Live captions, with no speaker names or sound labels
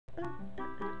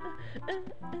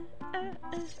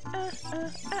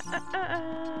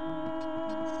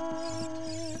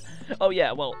Oh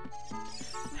yeah, well,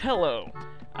 hello.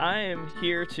 I am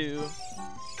here to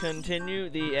continue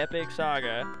the epic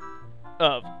saga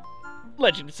of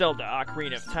Legend of Zelda: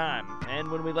 Ocarina of Time.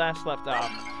 And when we last left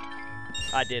off,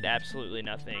 I did absolutely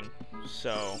nothing.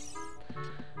 So,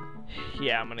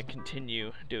 yeah, I'm gonna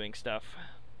continue doing stuff.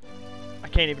 I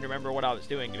can't even remember what I was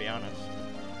doing, to be honest.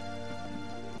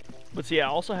 But see, I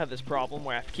also have this problem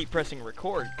where I have to keep pressing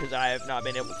record because I have not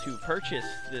been able to purchase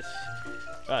this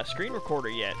screen recorder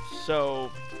yet. So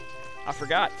I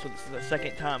forgot. So this is the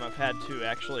second time I've had to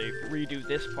actually redo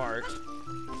this part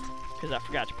because I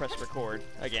forgot to press record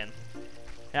again.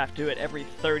 I have to do it every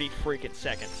 30 freaking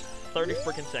seconds. 30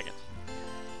 freaking seconds.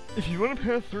 If you want to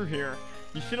pass through here,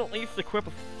 you should at least equip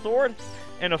a sword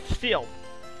and a shield.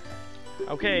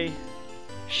 Okay.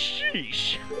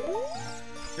 Sheesh.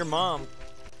 Your mom.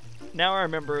 Now I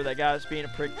remember that guy was being a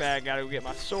prick bag. Gotta go get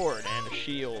my sword and a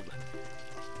shield.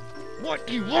 What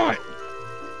do you want?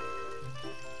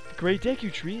 The Great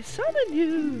Deku Tree summoned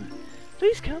you.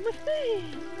 Please come with me.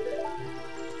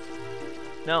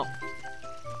 No.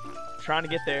 I'm trying to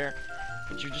get there,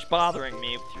 but you're just bothering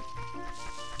me with your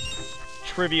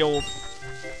trivial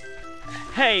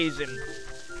haze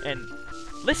and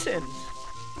listens.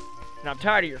 And I'm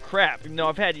tired of your crap, even though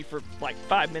I've had you for like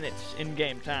 5 minutes in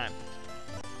game time.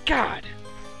 God!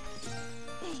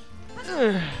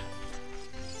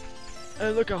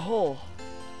 Look, a hole.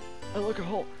 Look, a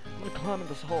hole. I'm gonna climb in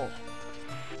this hole.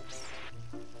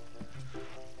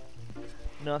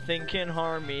 Nothing can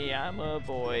harm me, I'm a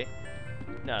boy.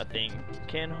 Nothing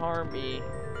can harm me.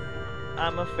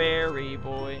 I'm a fairy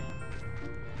boy.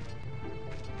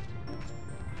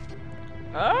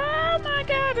 Oh my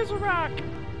god, there's a rock!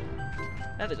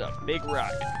 That is a big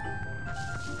rock.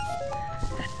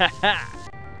 Haha!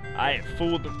 I have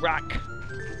fooled the rock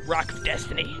of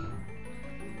destiny.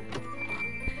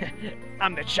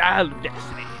 I'm the child of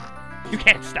destiny. You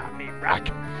can't stop me, rock.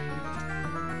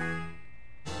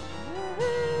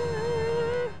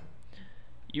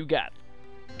 You got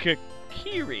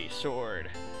Kakiri sword.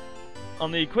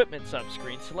 On the equipment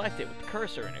subscreen, select it with the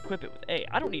cursor and equip it with A.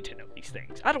 I don't need to know these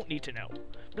things. I don't need to know.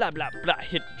 Blah, blah, blah,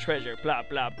 hidden treasure, blah,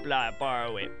 blah, blah,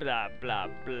 borrow it, blah, blah,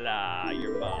 blah,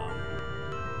 your mom.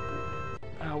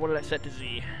 What did I set to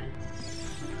Z?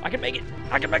 I can make it!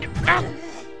 I can make it! Ah!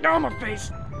 No, my face!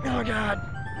 Oh, God!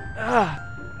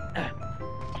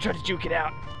 I'll try to juke it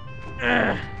out.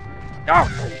 Oh,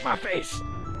 my face!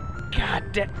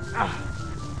 God damn!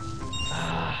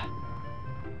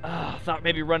 Thought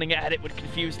maybe running at it would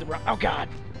confuse the rock. Oh, God!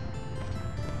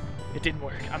 It didn't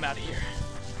work. I'm out of here.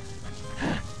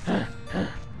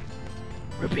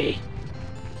 Rupee!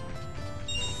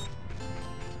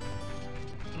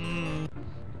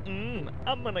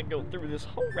 I'm gonna go through this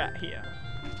hole right here.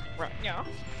 Right now.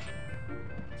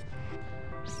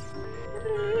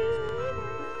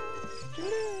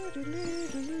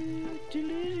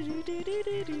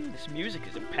 This music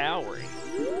is empowering.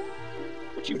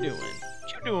 What you doing?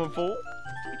 What you doing, fool?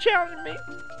 You challenging me?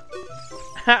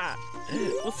 Ha!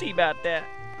 We'll see about that.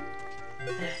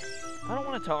 I don't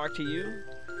want to talk to you.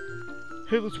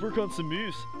 Hey, let's work on some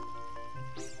moves.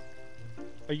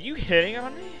 Are you hitting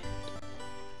on me?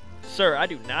 Sir, I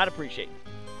do not appreciate it.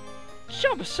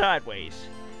 Jump sideways.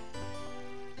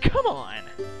 Come on.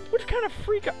 What kind of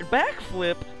freak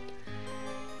backflip?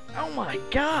 Oh my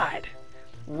god.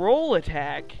 Roll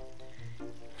attack.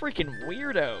 Freaking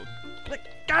weirdo.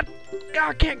 God,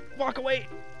 I can't walk away.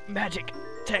 Magic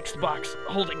text box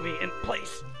holding me in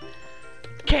place.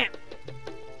 Can't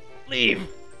leave.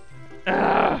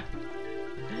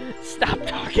 Stop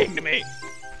talking to me.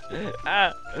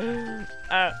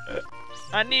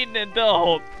 I need an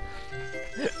adult.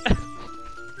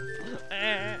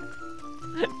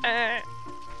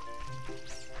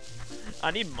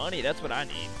 I need money, that's what I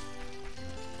need.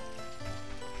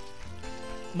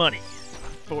 Money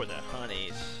for the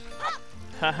honeys.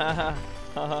 Ha ha ha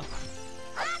ha.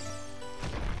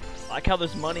 I like how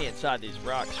there's money inside these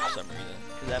rocks for some reason,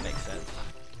 because that makes sense.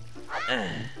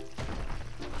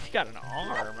 He's got an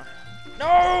arm.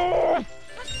 No!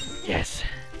 Yes!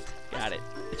 Got it.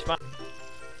 It's fine.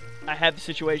 I have the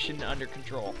situation under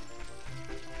control.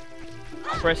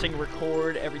 Pressing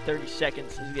record every 30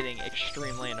 seconds is getting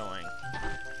extremely annoying.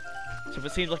 So if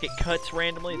it seems like it cuts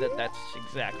randomly, that's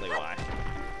exactly why.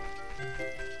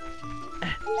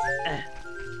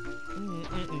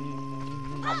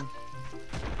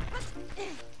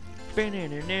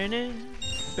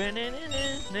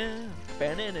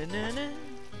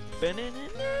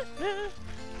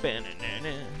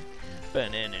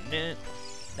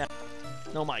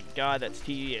 Oh my god, that's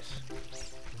tedious.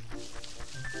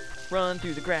 Run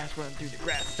through the grass,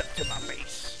 up to my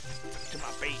face. Up to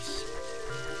my face.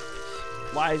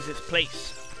 Why is this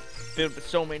place filled with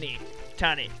so many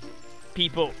tiny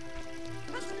people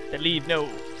that leave no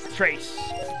trace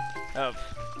of...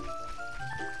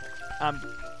 I'm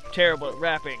terrible at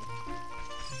rapping.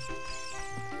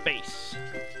 Face.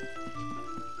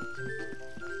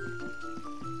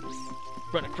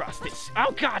 Run across this.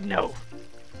 Oh god, no!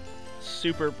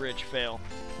 Super bridge fail.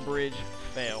 Bridge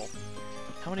fail.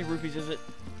 How many rupees is it?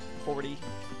 40?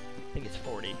 I think it's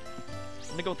 40. I'm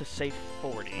gonna go with a safe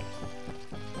 40.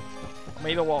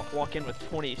 Maybe I'll walk in with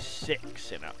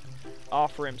 26 and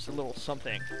offer him a little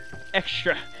something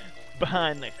extra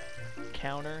behind the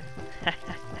counter.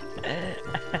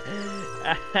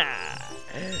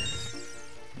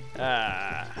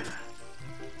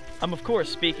 I'm of course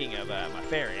speaking of my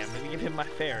fairy. I'm gonna give him my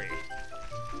fairy.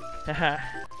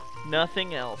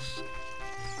 Nothing else.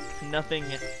 Nothing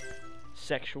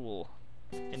sexual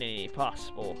in any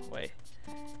possible way.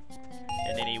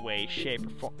 In any way, shape, or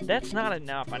form. That's not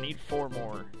enough. I need 4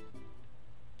 more.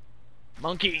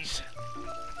 Monkeys!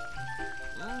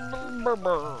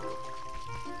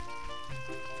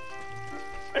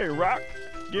 Hey, Rock,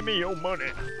 give me your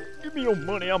money. Give me your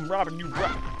money. I'm robbing you,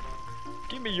 Rock.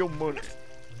 Give me your money.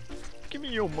 Give me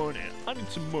your money. I need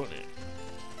some money.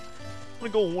 I'm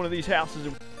gonna go in one of these houses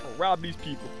and rob these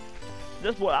people.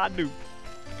 That's what I do.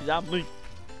 Because I'm legal.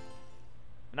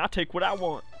 And I take what I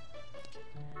want.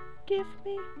 Give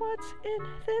me what's in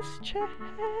this chest.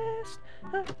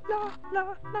 La, la,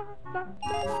 la, la, la,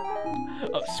 la.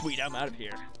 Oh, sweet, I'm out of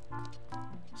here.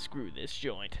 Screw this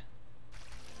joint.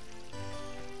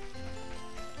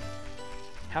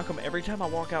 How come every time I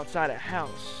walk outside a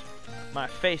house, my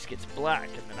face gets black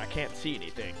and then I can't see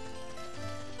anything?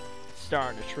 It's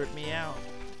starting to trip me out.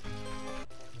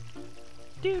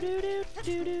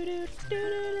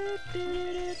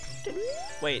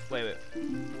 Wait.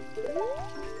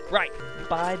 Right,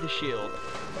 buy the shield.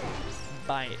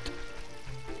 Buy it.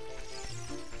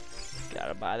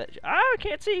 Gotta buy that. I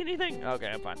can't see anything. Okay,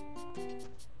 I'm fine.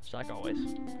 Just like always.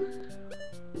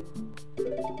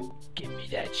 Give me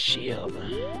that shield.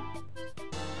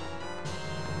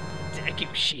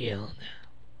 Deku shield.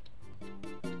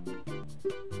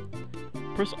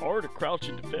 Press R to crouch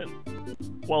and defend.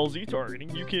 While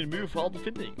Z-targeting, you can move while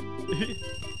defending.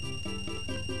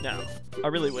 No, I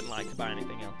really wouldn't like to buy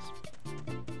anything else.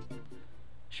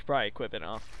 Should probably equip it,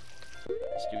 huh?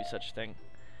 Let's do such a thing.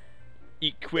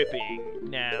 Equipping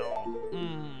now.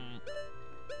 Ooh,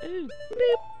 boop.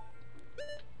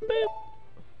 Boop.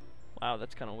 Wow,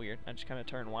 that's kind of weird. I just kind of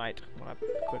turn white when I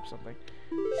equip something.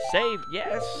 Save,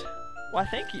 yes. Why,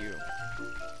 thank you.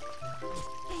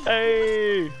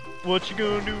 Hey, what you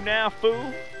gonna do now,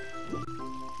 fool?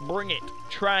 Bring it.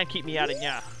 Try and keep me out of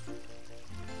ya.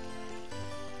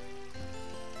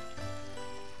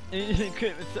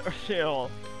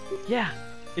 Yeah,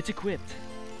 it's equipped.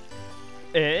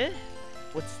 Eh?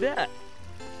 What's that?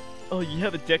 Oh, you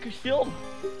have a Deku shield?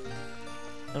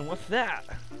 And what's that?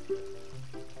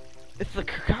 It's the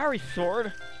Kakari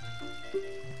sword.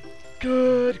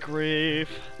 Good grief.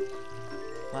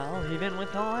 Well, even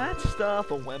with all that stuff,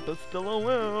 a wimp is still a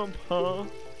wimp, huh?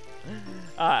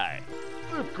 Aye.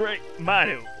 Great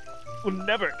Manu will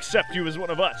never accept you as one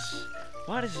of us.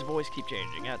 Why does his voice keep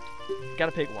changing? I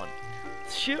gotta pick one.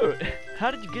 Shoot,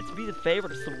 how did you get to be the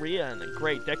favorite of Saria and the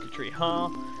Great Deku Tree, huh?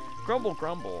 Grumble,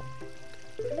 grumble.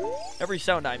 Every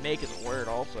sound I make is a word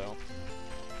also.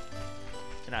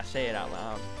 And I say it out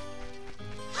loud.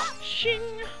 Shing!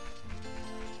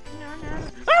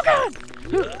 Oh god!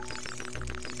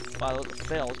 Wow, that was a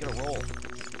fail. I was gonna roll.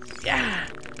 Yeah!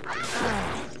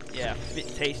 Yeah,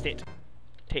 taste it.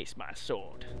 Taste my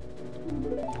sword.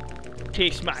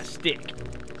 Taste my stick.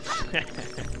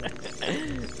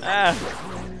 I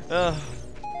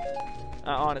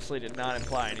honestly did not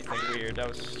imply anything weird. That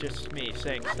was just me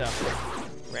saying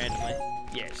stuff randomly.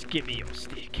 Yes, give me your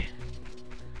stick.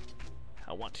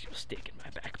 I want your stick in my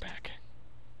backpack.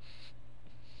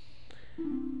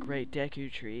 Great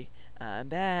Deku Tree, I'm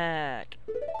back.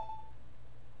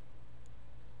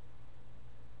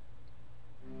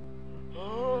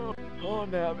 Oh,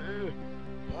 Nabu,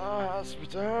 thou hast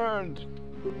returned.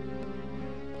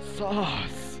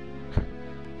 Sauce.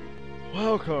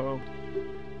 Welcome.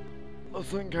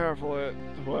 Listen carefully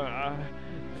to what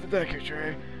the Deku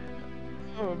Tree,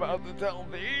 I'm about to tell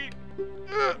thee.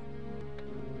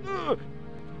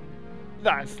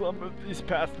 Thy slumber these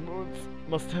past moons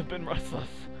must have been restless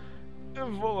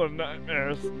and full of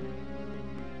nightmares.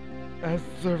 As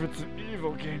the servants of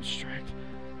evil gain strength,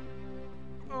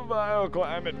 the vile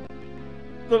climate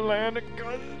the land and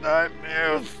causes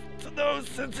nightmares to those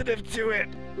sensitive to it.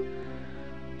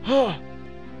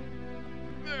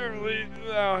 Verily,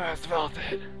 thou hast felt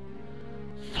it.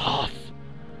 Thoth,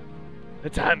 the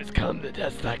time has come to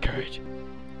test thy courage.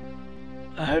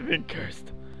 I have been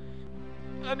cursed.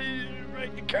 I need you to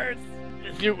break the curse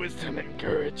with your wisdom and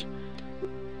courage.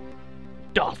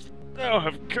 Dost thou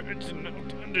have courage enough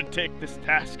to undertake this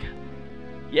task?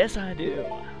 Yes, I do.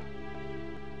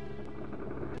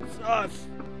 Sauce,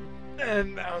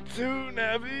 and thou too,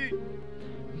 Navi?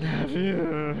 Navi,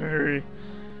 hurry.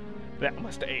 Thou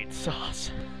must aid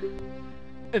Sauce.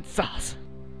 It's Sauce.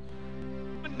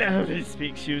 When Navi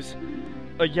speaks, use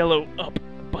a yellow up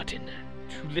button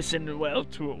to listen well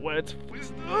to a word's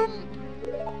wisdom.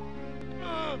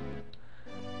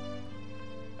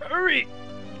 Hurry!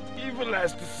 Evil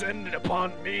has descended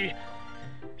upon me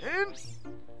and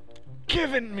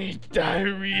given me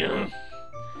diarrhea.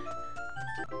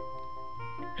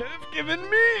 Have given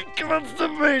me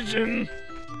constipation.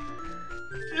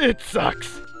 It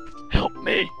sucks. Help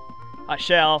me. I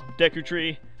shall, Deku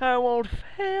Tree. I won't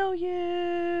fail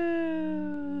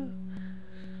you.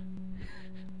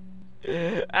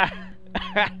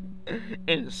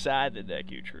 Inside the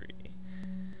Deku Tree.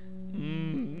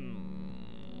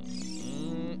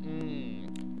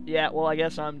 Yeah, well, I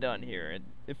guess I'm done here.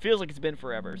 It feels like it's been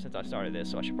forever since I started this,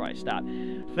 so I should probably stop.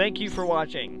 Thank you for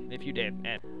watching, if you did.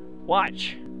 And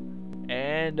watch.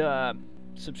 And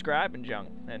subscribe and junk.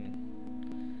 And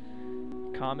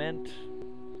comment,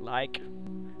 like,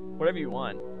 whatever you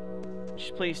want.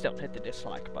 Just please don't hit the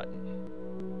dislike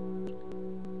button.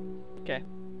 Okay.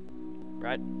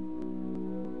 Right?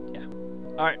 Yeah.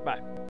 Alright, bye.